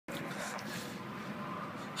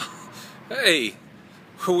Hey,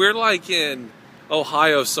 we're like in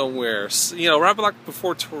Ohio somewhere, you know, right like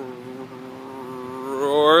before Toledo,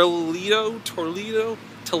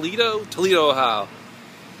 Ohio,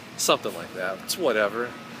 something like that. It's whatever.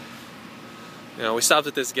 You know, we stopped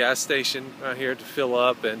at this gas station right here to fill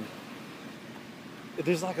up, and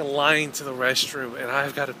there's like a line to the restroom, and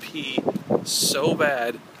I've got to pee so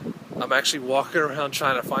bad. I'm actually walking around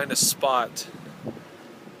trying to find a spot,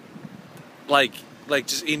 like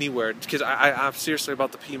just anywhere, because I'm seriously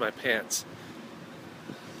about to pee my pants.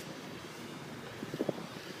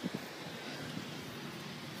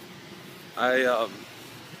 I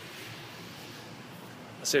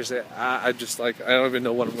seriously, I just like, I don't even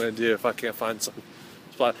know what I'm gonna do if I can't find some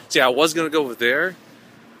spot. See, I was gonna go over there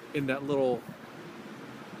in that little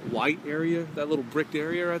white area, that little bricked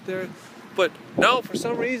area right there, but no, for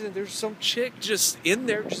some reason there's some chick just in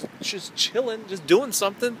there, just chilling, just doing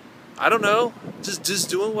something. I don't know, just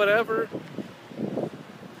doing whatever.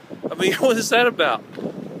 I mean, what is that about?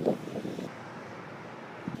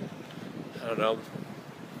 I don't know.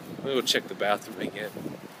 Let me go check the bathroom again.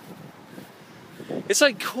 It's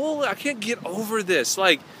like cool. I can't get over this.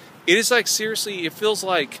 Like, it is like seriously. It feels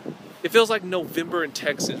like November in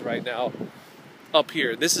Texas right now. Up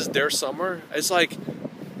here, this is their summer. It's like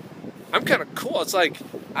I'm kind of cool. It's like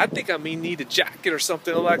I think I may need a jacket or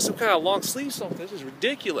something, or like some kind of long sleeve something. This is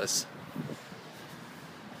ridiculous.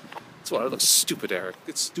 That's why I look stupid, Eric.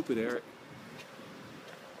 It's stupid, Eric.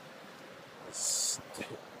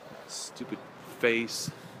 Stupid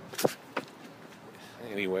face.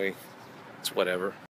 Anyway, it's whatever.